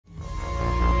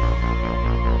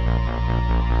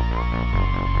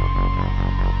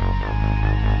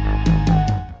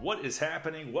What is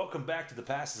happening? Welcome back to The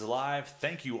Past is Alive.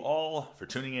 Thank you all for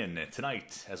tuning in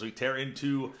tonight as we tear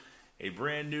into a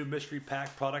brand new mystery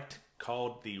pack product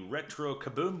called the Retro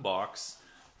Kaboom Box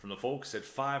from the folks at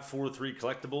 543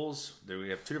 Collectibles. There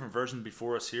we have two different versions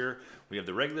before us here. We have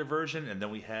the regular version and then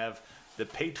we have the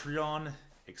Patreon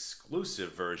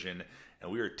exclusive version,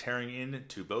 and we are tearing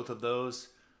into both of those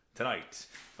tonight.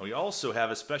 And we also have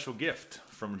a special gift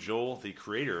from Joel, the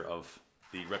creator of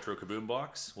the Retro Kaboom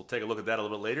Box. We'll take a look at that a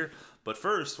little bit later. But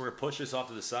first, we're going to push this off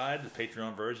to the side, the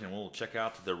Patreon version, and we'll check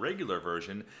out the regular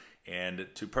version. And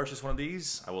to purchase one of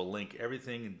these, I will link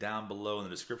everything down below in the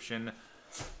description.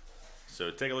 So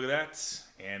take a look at that.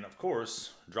 And of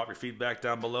course, drop your feedback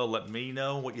down below. Let me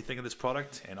know what you think of this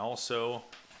product. And also,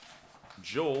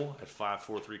 Joel at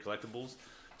 543 Collectibles.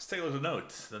 Let's take a look at the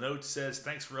note. The note says,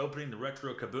 thanks for opening the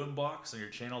Retro Kaboom Box on your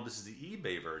channel. This is the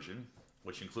eBay version,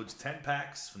 which includes 10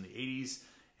 packs from the 80s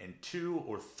and 2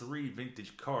 or 3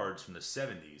 vintage cards from the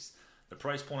 70s. The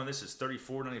price point on this is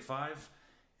 $34.95,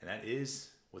 and that is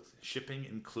with shipping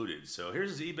included. So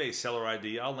here's his eBay seller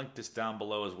ID. I'll link this down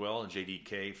below as well,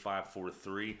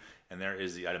 JDK543, and there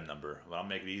is the item number. Well, I'll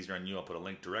make it easier on you. I'll put a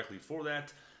link directly for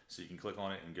that, so you can click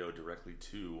on it and go directly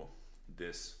to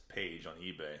this page on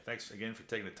eBay. Thanks again for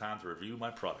taking the time to review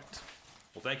my product.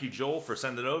 Well, thank you, Joel, for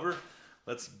sending it over.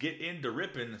 Let's get into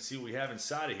ripping and see what we have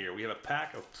inside of here. We have a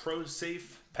pack of Pro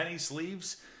Safe penny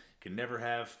sleeves. You can never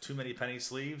have too many penny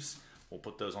sleeves. We'll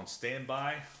put those on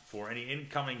standby for any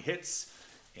incoming hits.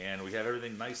 And we have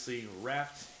everything nicely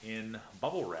wrapped in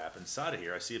bubble wrap inside of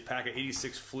here. I see a pack of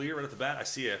 86 Fleer right off the bat. I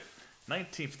see a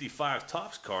 1955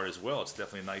 Topps card as well. It's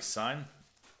definitely a nice sign.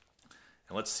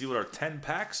 And let's see what our 10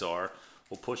 packs are.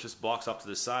 We'll push this box up to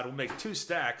the side. We'll make 2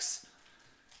 stacks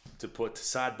to put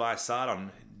side by side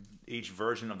on each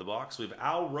version of the box. We have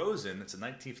Al Rosen. It's a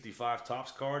 1955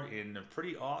 Topps card in a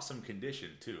pretty awesome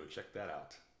condition too. Check that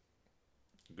out.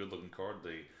 Good looking card.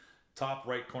 The top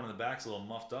right corner of the back is a little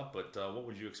muffed up, but what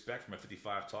would you expect from a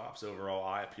 55 Topps? Overall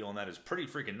eye appeal on that is pretty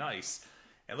freaking nice.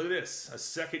 And look at this, a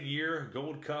second year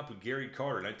Gold Cup with Gary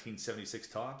Carter, 1976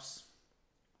 Topps.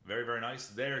 Very, very nice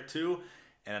there too.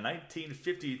 And a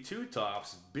 1952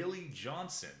 Topps, Billy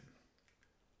Johnson.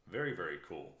 Very, very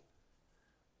cool.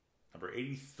 Number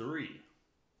 83.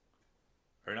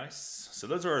 Very nice. So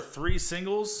those are our 3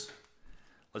 singles.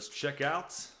 Let's check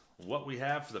out what we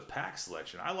have for the pack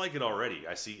selection. I like it already.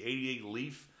 I see 88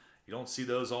 Leaf. You don't see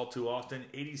those all too often.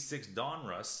 86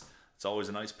 Donruss. It's always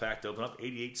a nice pack to open up.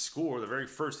 88 Score, the very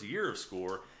first year of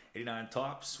Score. 89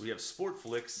 Topps. We have Sport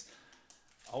Flicks.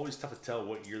 Always tough to tell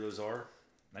what year those are.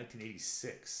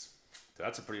 1986. So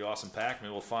that's a pretty awesome pack.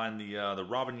 Maybe we'll find the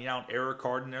Robin Yount error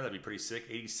card in there. That'd be pretty sick.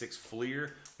 86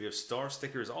 Fleer. We have star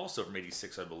stickers also from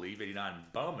 86, I believe. 89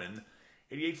 Bowman.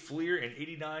 88 Fleer and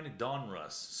 89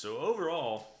 Donruss. So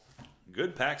overall,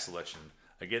 good pack selection.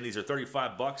 Again, these are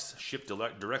 35 bucks, shipped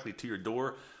directly to your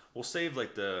door. We'll save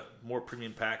like the more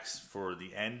premium packs for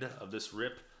the end of this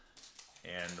rip.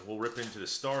 And we'll rip into the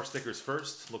star stickers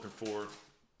first. Looking for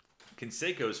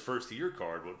Canseco's first year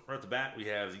card. But right off the bat, we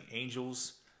have the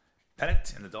Angels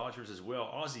pennant and the Dodgers as well.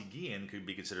 Ozzie Guillen could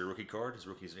be considered a rookie card. His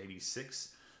rookie's in 86.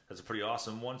 That's a pretty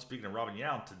awesome one. Speaking of Robin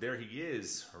Yount, there he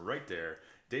is right there.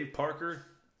 Dave Parker,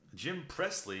 Jim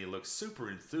Presley looks super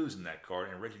enthused in that card,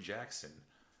 and Reggie Jackson.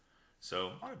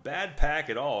 So not a bad pack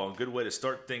at all. A good way to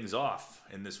start things off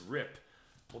in this rip.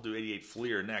 We'll do 88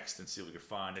 Fleer next and see if we can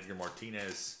find Edgar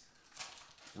Martinez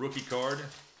rookie card,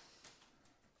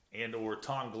 and or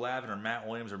Tom Glavine or Matt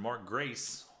Williams or Mark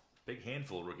Grace. Big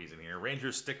handful of rookies in here.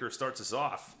 Rangers sticker starts us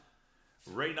off.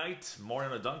 Ray Knight,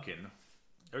 Mariano Duncan.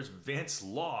 There's Vance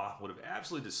Law. Would have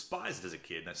absolutely despised it as a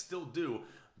kid, and I still do.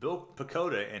 Bill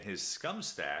Pacoda and his scum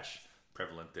stash,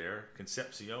 prevalent there.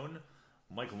 Concepcion,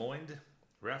 Mike Lloyd,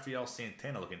 Rafael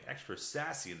Santana looking extra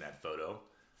sassy in that photo.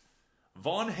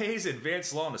 Vaughn Hayes and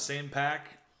Vance Law in the same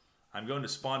pack. I'm going to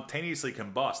spontaneously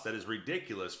combust. That is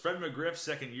ridiculous. Fred McGriff,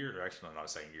 second year. Actually, not a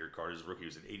second year card. His rookie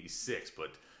was in 86,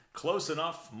 but close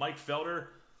enough. Mike Felder.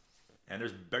 And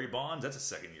there's Barry Bonds. That's a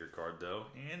second year card, though.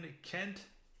 And Kent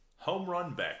Home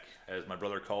Run Beck, as my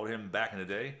brother called him back in the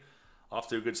day. Off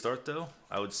to a good start, though,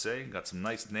 I would say. Got some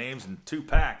nice names and 2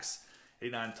 packs.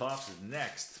 89 Topps is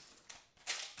next.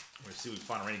 We're going to see if we can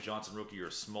find a Randy Johnson rookie or a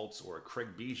Smoltz or a Craig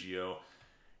Biggio.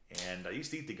 And I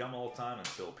used to eat the gum all the time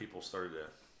until people started to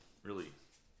really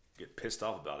get pissed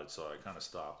off about it, so I kind of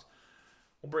stopped.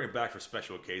 We'll bring it back for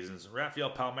special occasions.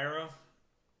 Rafael Palmeiro,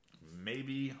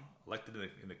 maybe elected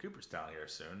in the Cooperstown here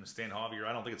soon. Stan Javier,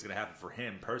 I don't think it's going to happen for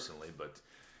him personally, but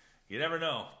you never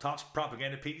know. Topps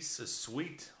propaganda piece, a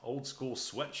sweet old school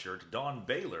sweatshirt. Don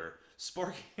Baylor,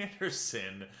 Sparky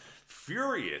Anderson,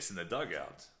 furious in the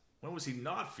dugout. When was he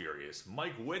not furious?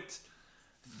 Mike Witt,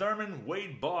 Thurman,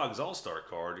 Wade Boggs All-Star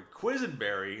card,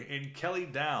 Quisenberry, and Kelly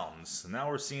Downs. Now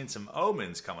we're seeing some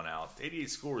omens coming out. 88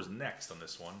 score is next on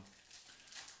this one.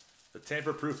 The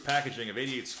tamper-proof packaging of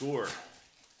 88 score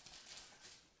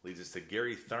leads us to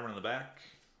Gary Thurman in the back.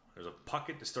 There's a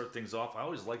Puckett to start things off. I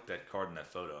always liked that card in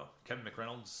that photo. Kevin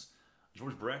McReynolds,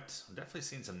 George Brett. I'm definitely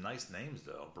seeing some nice names,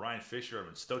 though. Brian Fisher, I've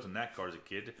been stoked on that card as a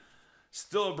kid.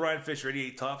 Still a Brian Fisher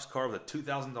 88 Topps card with a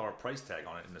 $2,000 price tag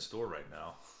on it in the store right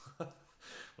now.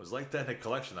 Was like that in a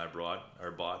collection I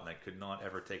bought, and I could not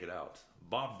ever take it out.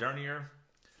 Bob Dernier.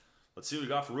 Let's see what we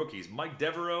got for rookies. Mike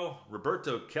Devereaux,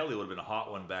 Roberto Kelly would have been a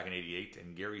hot one back in 88,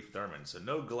 and Gary Thurman. So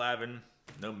no Glavin,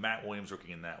 no Matt Williams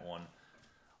rookie in that one.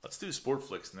 Let's do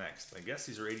Sportflix next. I guess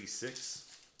these are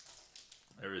 86.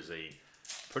 There is a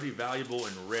pretty valuable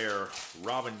and rare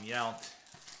Robin Yount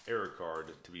error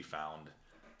card to be found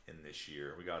in this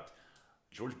year. We got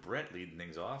George Brett leading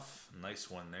things off. Nice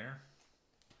one there.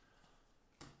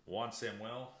 Juan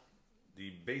Samuel,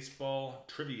 the Baseball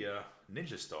Trivia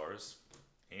Ninja Stars,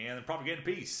 and the Propaganda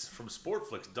Piece from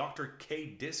Sportflix, Dr. K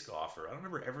Disc Offer. I don't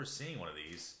remember ever seeing one of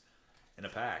these in a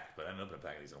pack, but I haven't opened a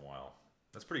pack of these in a while.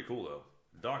 That's pretty cool, though.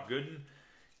 Doc Gooden,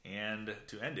 and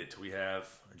to end it, we have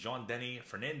John Denny,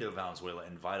 Fernando Valenzuela,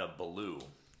 and Vida Ballou.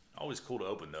 Always cool to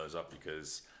open those up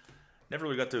because never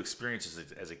really got to experience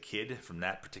as a kid from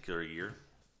that particular year.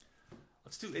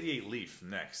 Let's do 88 Leaf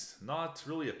next. Not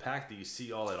really a pack that you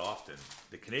see all that often.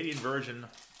 The Canadian version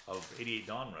of 88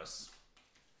 Donruss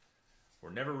were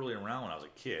never really around when I was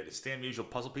a kid. A Stan Musial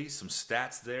puzzle piece, some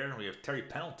stats there. We have Terry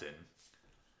Pendleton,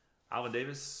 Alvin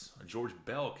Davis, George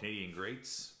Bell, Canadian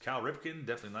greats. Cal Ripken,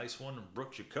 definitely a nice one.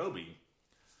 Brooke Jacoby.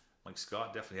 Mike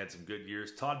Scott definitely had some good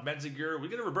years. Todd Menzinger. We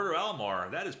get a Roberto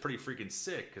Alomar. That is pretty freaking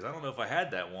sick because I don't know if I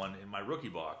had that one in my rookie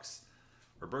box.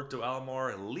 Roberto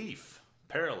Alomar Leaf.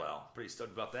 Parallel. Pretty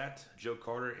stoked about that. Joe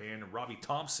Carter and Robbie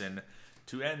Thompson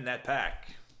to end that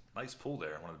pack. Nice pull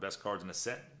there. One of the best cards in the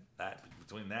set. That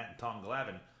between that and Tom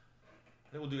Glavine.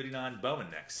 I think we'll do 89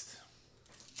 Bowman next.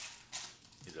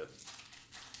 Need to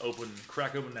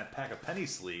crack open that pack of penny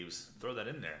sleeves. Throw that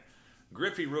in there.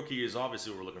 Griffey rookie is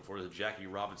obviously what we're looking for. It's a Jackie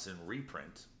Robinson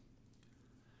reprint.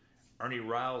 Ernie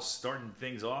Riles starting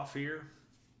things off here.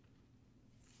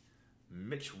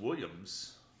 Mitch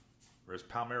Williams. Whereas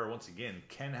Palmera once again.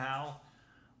 Ken Howe,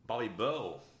 Bobby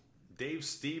Bowe, Dave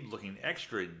Steve looking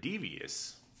extra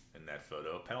devious in that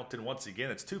photo. Pendleton once again.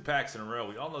 It's 2 packs in a row.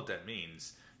 We all know what that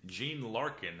means. Gene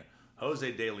Larkin, Jose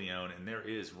De Leon, and there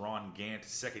is Ron Gant,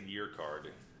 second year card.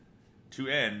 To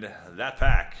end that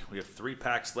pack, we have 3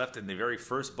 packs left in the very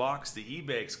first box, the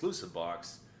eBay exclusive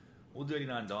box. We'll do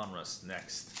 89 Donruss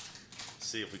next.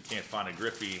 See if we can't find a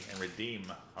Griffey and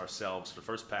redeem ourselves for the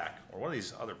first pack. Or one of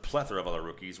these other plethora of other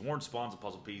rookies. Warren Spawn's a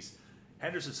puzzle piece.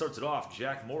 Henderson starts it off.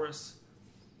 Jack Morris.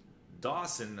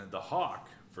 Dawson the Hawk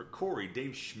for Corey.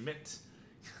 Dave Schmidt.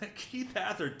 Keith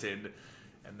Atherton.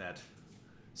 And that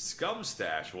scum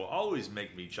stash will always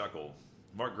make me chuckle.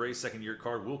 Mark Gray, second year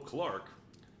card. Will Clark.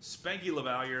 Spanky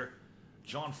LaValliere.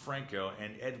 John Franco.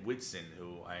 And Ed Whitson,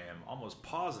 who I am almost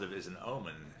positive is an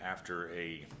omen after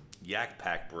a Yak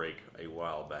Pack break a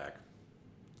while back.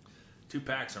 2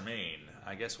 packs remain.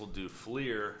 I guess we'll do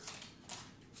Fleer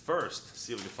first.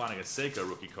 See if we can find a Seiko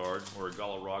rookie card or a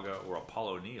Galarraga or a Paul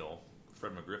O'Neill.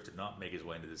 Fred McGriff did not make his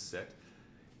way into this set.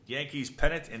 Yankees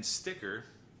pennant and sticker.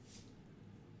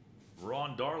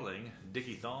 Ron Darling,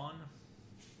 Dickie Thon.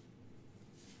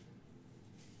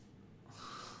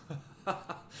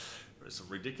 There's some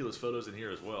ridiculous photos in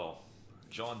here as well.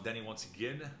 John Denny once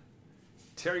again.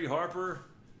 Terry Harper.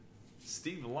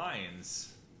 Steve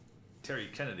Lyons, Terry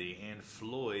Kennedy, and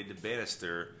Floyd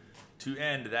Bannister to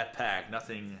end that pack.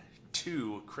 Nothing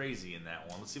too crazy in that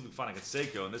one. Let's see if we can find a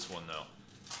Canseco in this one, though.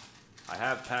 I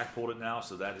have pack pulled it now,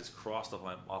 so that is crossed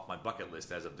off my bucket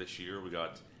list as of this year. We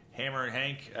got Hammer and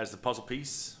Hank as the puzzle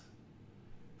piece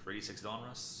for 86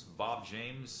 Donruss. Bob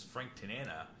James, Frank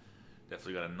Tanana.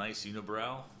 Definitely got a nice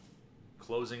unibrow.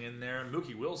 Closing in there,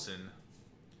 Mookie Wilson.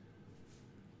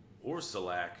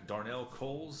 Orsalak, Darnell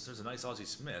Coles. There's a nice Ozzie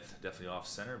Smith. Definitely off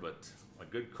center, but a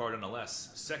good card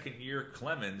nonetheless. Second year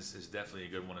Clemens is definitely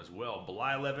a good one as well.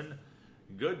 Bly 11,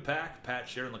 good pack. Pat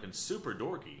Sheridan looking super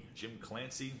dorky. Jim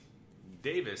Clancy,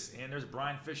 Davis, and there's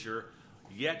Brian Fisher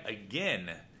yet again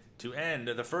to end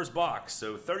the first box.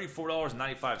 So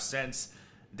 $34.95.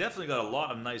 Definitely got a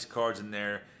lot of nice cards in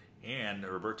there. And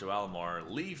Roberto Alomar,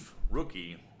 Leaf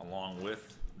rookie, along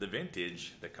with the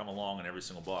vintage that come along in every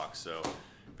single box. So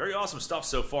very awesome stuff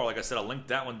so far. Like I said, I'll link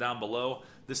that one down below.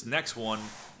 This next one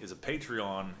is a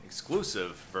Patreon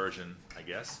exclusive version, I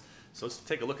guess. So let's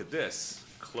take a look at this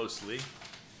closely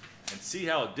and see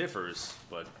how it differs.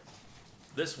 But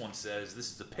This one says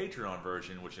this is the Patreon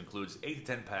version, which includes 8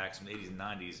 to 10 packs from the 80s and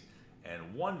 90s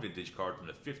and 1 vintage card from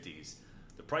the 50s.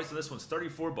 The price of this one's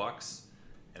 $34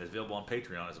 and is available on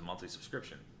Patreon as a monthly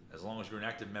subscription. As long as you're an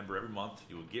active member every month,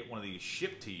 you will get one of these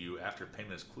shipped to you after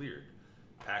payment is cleared.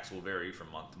 Packs will vary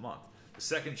from month to month. The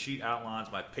second sheet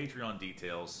outlines my Patreon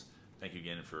details. Thank you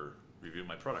again for reviewing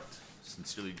my product.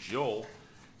 Sincerely, Joel.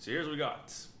 So here's what we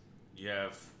got. You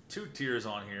have 2 tiers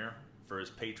on here for his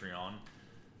Patreon.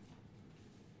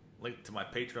 Link to my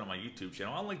Patreon on my YouTube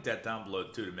channel. I'll link that down below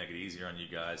too to make it easier on you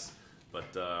guys.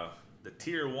 But the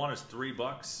tier 1 is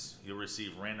 $3. You'll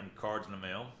receive random cards in the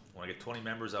mail. When I get 20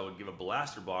 members, I would give a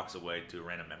blaster box away to a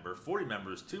random member. 40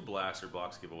 members, 2 blaster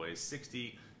box giveaways.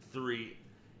 63,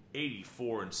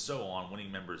 84, and so on.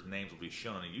 Winning members' names will be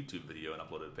shown on a YouTube video and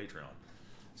uploaded to Patreon.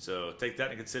 So take that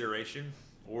into consideration.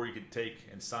 Or you could take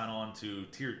and sign on to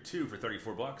tier 2 for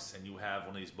 $34, and you have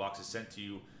one of these boxes sent to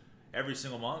you every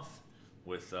single month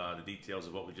with the details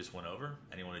of what we just went over.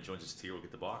 Anyone who joins this tier will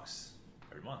get the box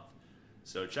every month.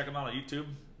 So check them out on YouTube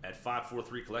at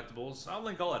 543 Collectibles. I'll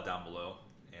link all that down below.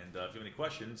 And if you have any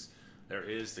questions, there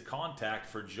is the contact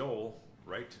for Joel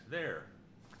right there.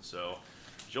 So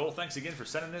Joel, thanks again for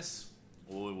sending this.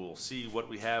 We will see what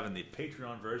we have in the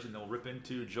Patreon version. Then we'll rip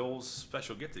into Joel's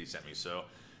special gift that he sent me. So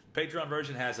Patreon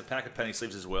version has a pack of penny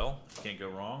sleeves as well. Can't go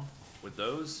wrong with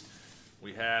those.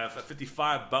 We have a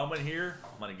 55 Bowman here.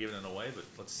 I'm not giving it away, but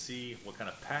let's see what kind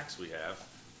of packs we have.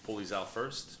 Pull these out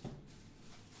first.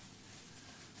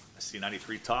 I see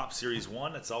 93 Top Series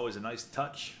 1. That's always a nice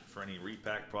touch for any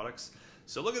repack products.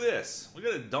 So look at this. We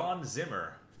got a Don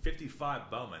Zimmer 55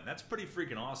 Bowman. That's pretty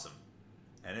freaking awesome.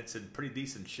 And it's in pretty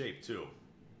decent shape too.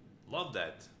 Love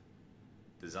that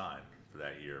design for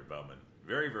that year, Bowman.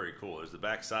 Very, very cool. There's the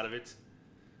back side of it.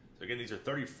 So again, these are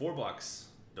 $34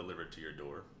 delivered to your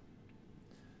door.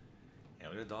 And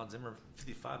we got a Don Zimmer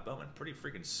 55 Bowman. Pretty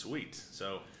freaking sweet.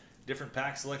 So different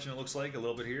pack selection it looks like a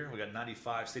little bit here. We got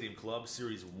 95 Stadium Club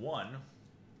Series 1.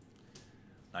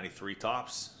 93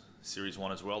 Tops Series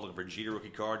 1 as well. Looking for Jeter rookie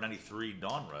card. 93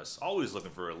 Donruss. Always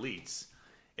looking for elites.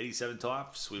 87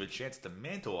 Tops. We have a chance at the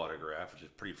Mantle autograph, which is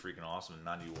pretty freaking awesome.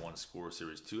 91 Score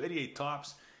Series 2. 88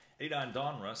 Tops. 89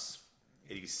 Donruss.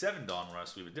 87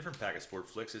 Donruss. We have a different pack of Sport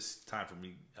Flicks. This time from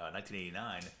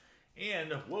 1989.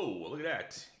 And, whoa, look at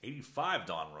that. 85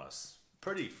 Donruss.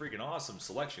 Pretty freaking awesome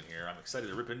selection here. I'm excited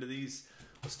to rip into these.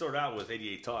 Let's start out with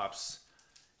 88 Tops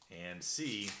and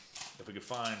see if we can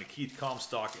find a Keith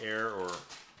Comstock Air or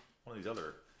one of these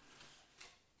other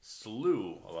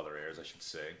slew of other airs, I should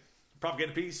say.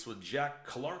 Propaganda piece with Jack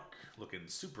Clark, looking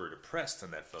super depressed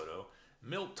in that photo.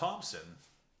 Milt Thompson.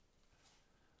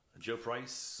 Joe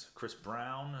Price, Chris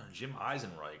Brown, Jim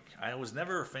Eisenreich. I was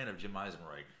never a fan of Jim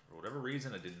Eisenreich. For whatever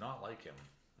reason, I did not like him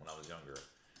when I was younger.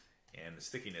 And the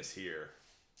stickiness here.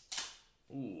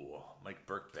 Ooh, Mike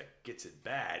Birkbeck gets it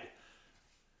bad.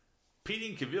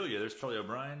 Pete Cavilla, there's Charlie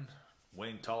O'Brien,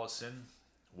 Wayne Tollison,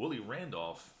 Willie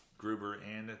Randolph, Gruber,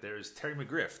 and there's Terry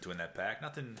McGriff doing that pack.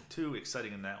 Nothing too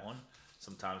exciting in that one.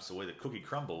 Sometimes the way the cookie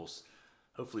crumbles.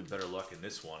 Hopefully better luck in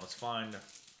this one. Let's find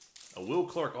a Will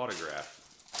Clark autograph.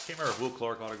 I can't remember if Will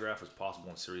Clark autograph was possible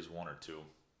in Series 1 or 2.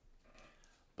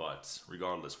 But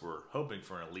regardless, we're hoping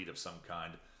for an elite of some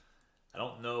kind. I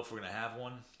don't know if we're going to have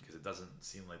one because it doesn't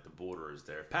seem like the border is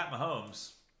there. Pat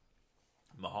Mahomes,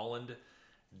 Mulholland,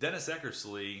 Dennis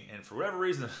Eckersley, and for whatever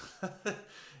reason,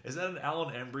 is that an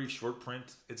Alan Embry short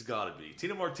print? It's got to be.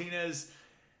 Tino Martinez,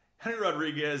 Henry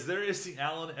Rodriguez, there is the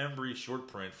Alan Embry short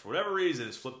print. For whatever reason,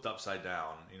 it's flipped upside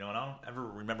down. You know, and I don't ever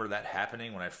remember that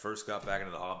happening when I first got back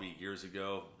into the hobby years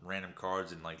ago. Random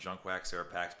cards and like junk wax era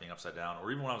packs being upside down,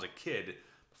 or even when I was a kid.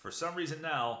 For some reason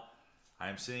now, I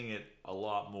am seeing it a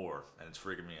lot more, and it's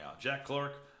freaking me out. Jack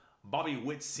Clark, Bobby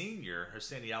Witt Sr., or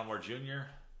Sandy Alomar Jr.,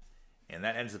 and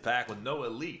that ends the pack with no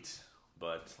elite.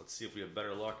 But let's see if we have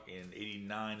better luck in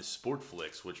 89 Sport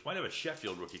Flicks, which might have a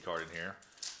Sheffield rookie card in here.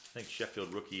 I think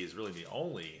Sheffield rookie is really the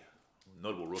only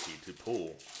notable rookie to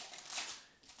pull.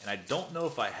 And I don't know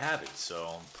if I have it,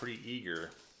 so I'm pretty eager.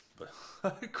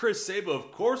 But Chris Sabo,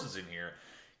 of course, is in here.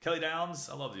 Kelly Downs,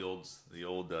 I love the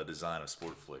old design of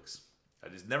Sport Flicks. I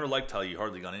just never liked how you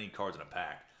hardly got any cards in a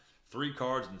pack. 3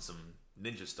 cards and some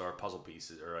Ninja Star puzzle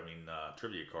pieces,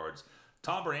 trivia cards.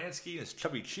 Tom Bransky and his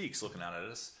chubby cheeks looking out at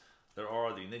us. There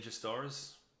are the Ninja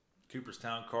Stars,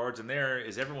 Cooperstown cards, and there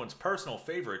is everyone's personal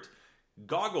favorite,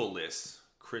 Goggle-less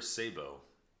Chris Sabo.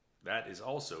 That is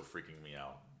also freaking me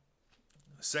out.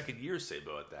 Second year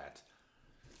Sabo at that.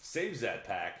 Saves that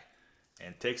pack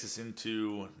and takes us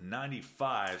into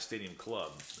 95 Stadium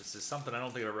Club. This is something I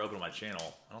don't think I've ever opened on my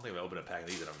channel. I don't think I've opened a pack of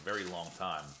these in a very long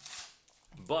time.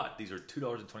 But these are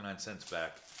 $2.29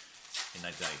 back in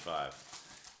 1995.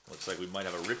 Looks like we might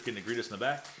have a Ripken to greet us in the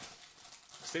back.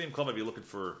 Stadium Club might be looking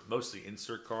for mostly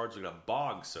insert cards. We got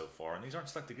Boggs so far, and these aren't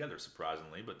stuck together,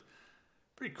 surprisingly, but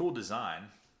pretty cool design.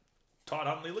 Todd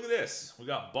Huntley, look at this. We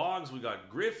got Boggs, we got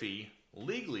Griffey,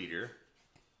 League Leader,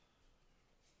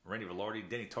 Randy Velarde,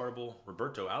 Danny Tarble,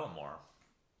 Roberto Alomar.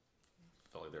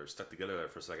 Felt like they were stuck together there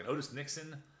for a second. Otis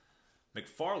Nixon,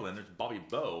 McFarland, there's Bobby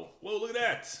Bowe. Whoa, look at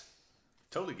that.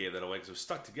 Totally gave that away because it was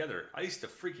stuck together. I used to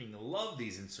freaking love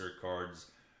these insert cards.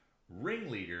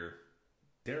 Ringleader,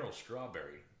 Darryl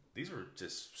Strawberry. These were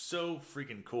just so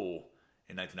freaking cool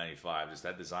in 1995. Just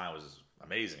that design was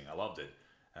amazing. I loved it.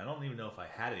 I don't even know if I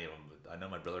had any of them, but I know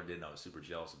my brother did, and I was super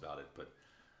jealous about it. But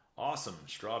awesome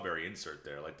Strawberry insert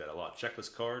there. I like that a lot.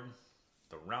 Checklist card,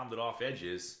 the rounded off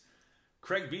edges.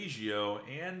 Craig Biggio,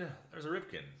 and there's a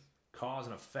Ripken. Cause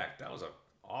and Effect. That was an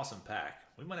awesome pack.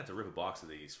 We might have to rip a box of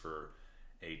these for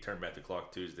a Turn Back the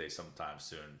Clock Tuesday sometime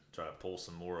soon. Try to pull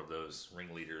some more of those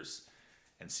ringleaders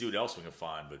and see what else we can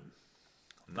find. But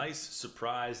nice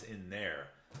surprise in there.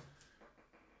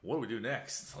 What do we do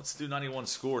next? Let's do 91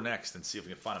 score next and see if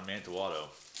we can find a Mantle Auto.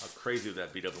 How crazy would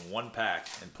that be to open one pack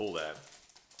and pull that?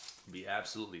 It'd be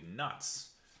absolutely nuts.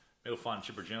 Maybe we'll find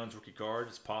Chipper Jones rookie card.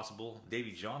 It's possible.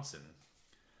 Davey Johnson.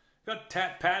 Got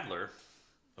Tat Padler,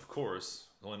 of course.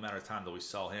 It's only a matter of time that we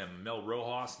saw him. Mel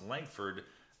Rojas, Langford,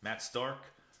 Matt Stark,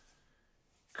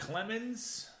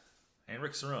 Clemens, and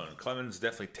Rick Cerrone. Clemens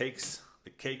definitely takes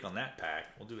the cake on that pack.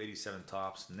 We'll do 87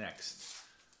 tops next.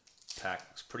 Pack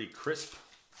looks pretty crisp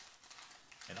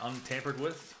and untampered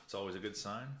with. It's always a good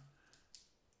sign.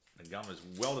 The gum is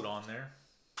welded on there.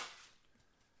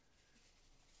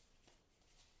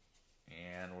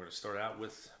 And we're going to start out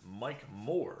with Mike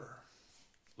Moore.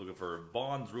 Looking for a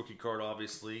Bonds rookie card,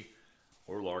 obviously,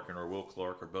 or Larkin, or Will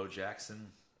Clark, or Bo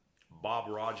Jackson. Bob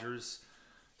Rogers,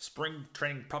 Spring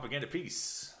Training Propaganda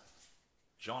Piece.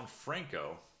 John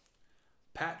Franco,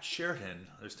 Pat Sheridan.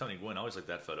 There's Tony Gwynn. I always like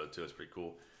that photo, too. It's pretty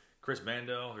cool. Chris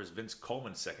Bando. There's Vince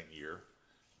Coleman, second year.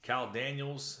 Cal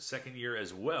Daniels, second year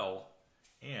as well.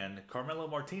 And Carmelo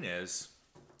Martinez,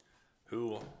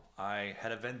 who I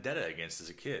had a vendetta against as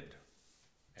a kid.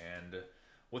 And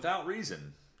without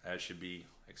reason, as should be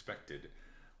expected.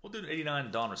 We'll do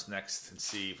 89 Donruss next and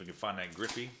see if we can find that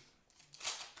Griffey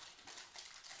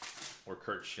or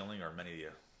Kurt Schilling or many of the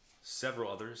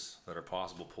several others that are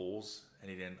possible pulls.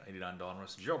 89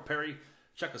 Donruss. Gerald Perry,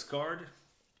 checklist card.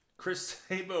 Chris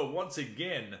Sabo once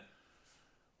again.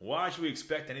 Why should we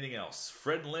expect anything else?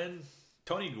 Fred Lynn,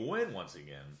 Tony Gwynn once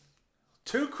again.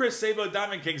 2 Chris Sabo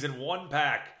Diamond Kings in one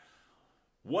pack.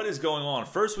 What is going on?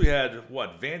 First we had,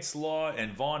 what, Vance Law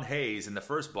and Vaughn Hayes in the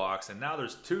first box, and now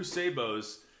there's 2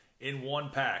 Sabos in one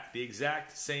pack. The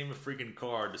exact same freaking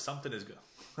card. Something is going.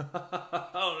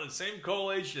 Oh, the same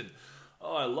collation.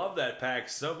 Oh, I love that pack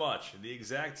so much. The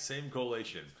exact same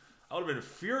collation. I would have been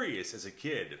furious as a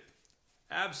kid.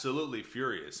 Absolutely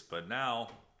furious. But now,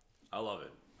 I love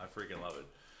it. I freaking love it.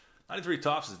 93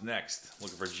 Tops is next.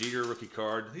 Looking for Jeter rookie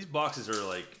card. These boxes are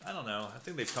like, I don't know. I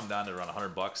think they've come down to around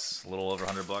 $100, a little over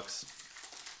 $100.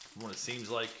 What it seems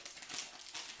like.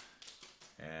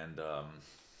 And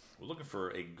we're looking for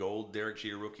a gold Derek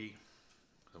Jeter rookie.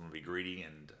 I'm going to be greedy.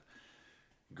 And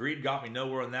greed got me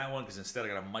nowhere on that one because instead I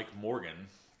got a Mike Morgan.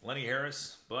 Lenny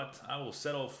Harris. But I will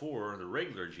settle for the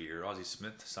regular Jeter. Ozzie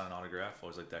Smith, signed autograph.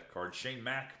 Always like that card. Shane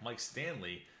Mack, Mike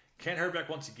Stanley. Ken Herbeck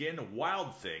once again.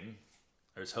 Wild Thing.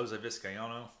 There's Jose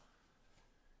Vizcaino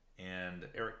and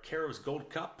Eric Caro's Gold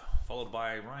Cup, followed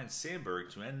by Ryan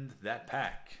Sandberg to end that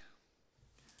pack.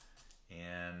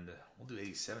 And we'll do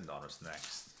 87 Donruss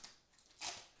next.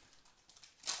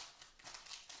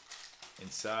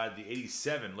 Inside the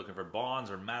 87, looking for Bonds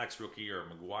or Maddox rookie or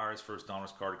McGuire's first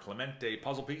Donruss card. Clemente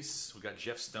puzzle piece. We got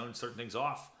Jeff Stone starting things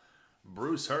off.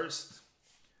 Bruce Hurst.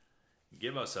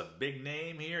 Give us a big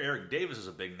name here. Eric Davis was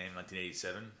a big name in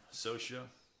 1987. Sosha.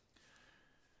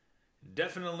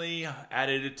 Definitely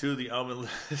added it to the Omen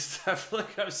list. I feel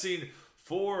like I've seen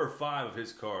 4 or 5 of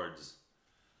his cards.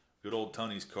 Good old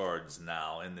Tony's cards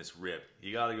now in this rip.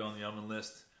 You got to go on the Omen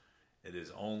list. It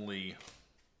is only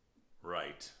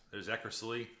right. There's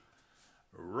Eckersley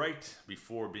right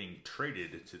before being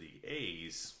traded to the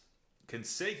A's.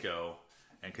 Canseco,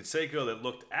 and Canseco that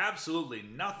looked absolutely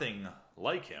nothing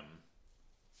like him.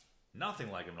 Nothing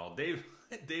like him at all.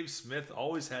 Dave Smith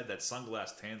always had that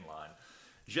sunglass tan line.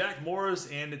 Jack Morris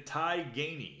and Ty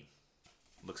Gainey.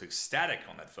 Looks ecstatic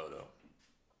on that photo.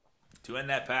 To end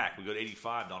that pack, we go to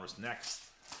 85 Donruss next.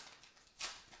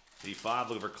 85,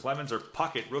 looking for Clemens or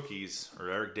Puckett rookies, or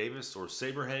Eric Davis, or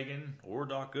Saberhagen, or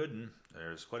Doc Gooden.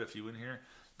 There's quite a few in here.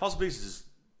 Puzzle pieces is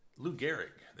Lou Gehrig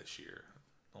this year.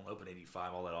 Don't open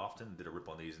 85 all that often. Did a rip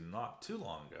on these not too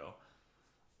long ago.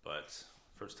 but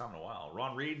first time in a while.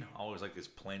 Ron Reed, always like his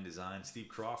plain design. Steve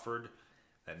Crawford,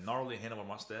 that gnarly handlebar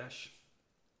mustache.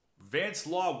 Vance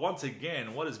Law once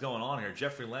again. What is going on here?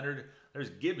 Jeffrey Leonard. There's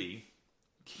Gibby.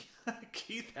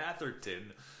 Keith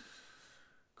Atherton.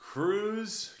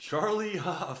 Cruz. Charlie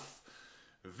Huff.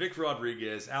 Vic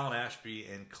Rodriguez, Alan Ashby,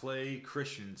 and Clay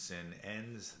Christensen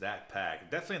ends that pack.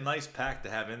 Definitely a nice pack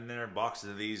to have in there. Boxes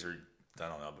of these are, I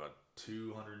don't know, about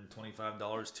 $225,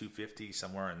 $250,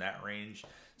 somewhere in that range.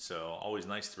 So always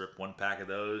nice to rip one pack of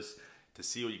those to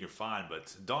see what you can find.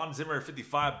 But Don Zimmer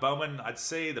 55 Bowman, I'd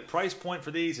say the price point for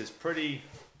these is pretty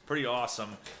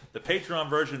awesome. The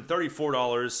Patreon version,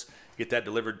 $34. Get that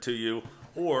delivered to you.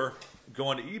 Or go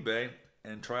onto eBay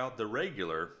and try out the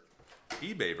regular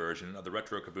eBay version of the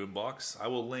Retro Kaboom Box. I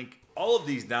will link all of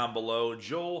these down below.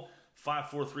 Joel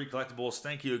 543 Collectibles,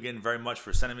 thank you again very much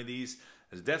for sending me these.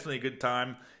 It's definitely a good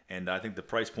time, and I think the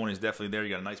price point is definitely there. You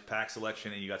got a nice pack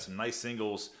selection, and you got some nice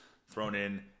singles thrown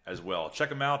in as well. Check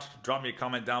them out. Drop me a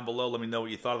comment down below. Let me know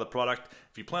what you thought of the product.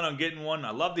 If you plan on getting one,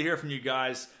 I'd love to hear from you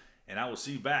guys, and I will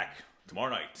see you back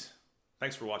tomorrow night.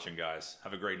 Thanks for watching, guys.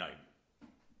 Have a great night.